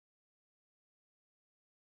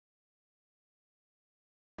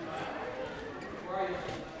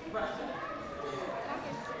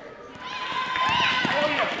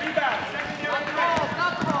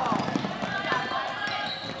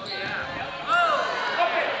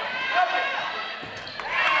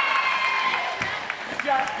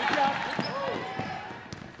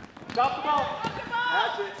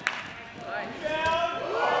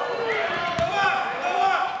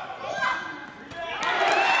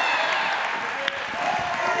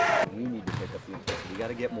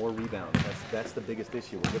to get more rebounds. That's the biggest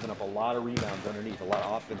issue. We're giving up a lot of rebounds underneath, a lot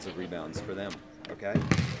of offensive rebounds for them. Okay.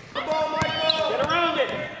 Good ball, Michael. Get around it.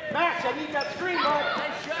 Max, I need that screen, bud.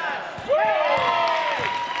 Nice shot.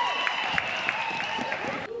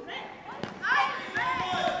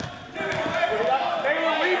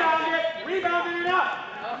 Rebounded it up.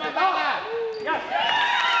 Yes.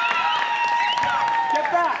 Get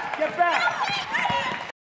back. Get back.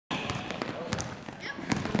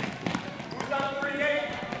 Who's on 3-8?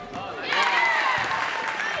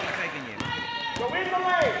 Taking you. Go in the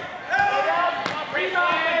lane.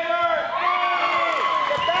 Rebound, Taylor.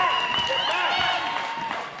 Get back. Get back.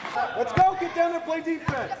 Let's go. Get down there, play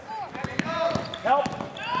defense. Help.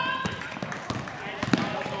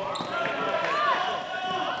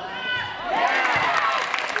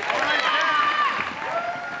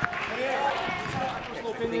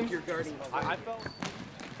 I think you're guarding. I felt.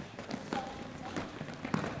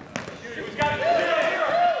 Who's got it?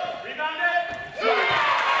 Rebound it.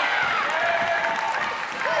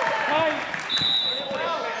 Nice.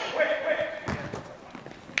 Quick.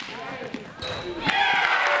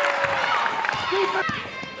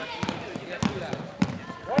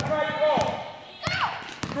 One right ball.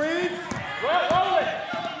 Screens. Roll it.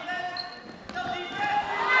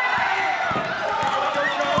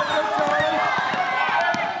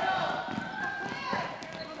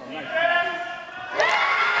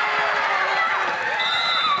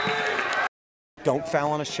 Don't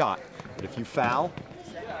foul on a shot, but if you foul,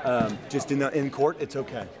 just in court, it's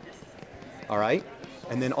okay. All right?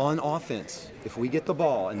 And then on offense, if we get the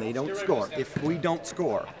ball and they don't score,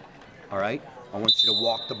 all right? I want you to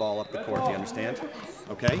walk the ball up the court, do you understand?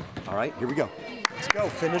 Okay? All right, here we go. Let's go,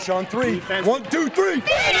 finish on 3. 1, 2, 3!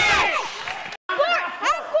 Half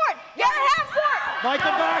court! Get a half court!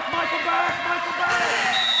 Michael back.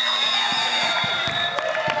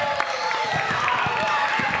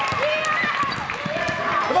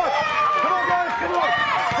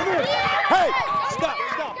 Hey, stop.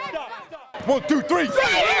 1, 2, 3.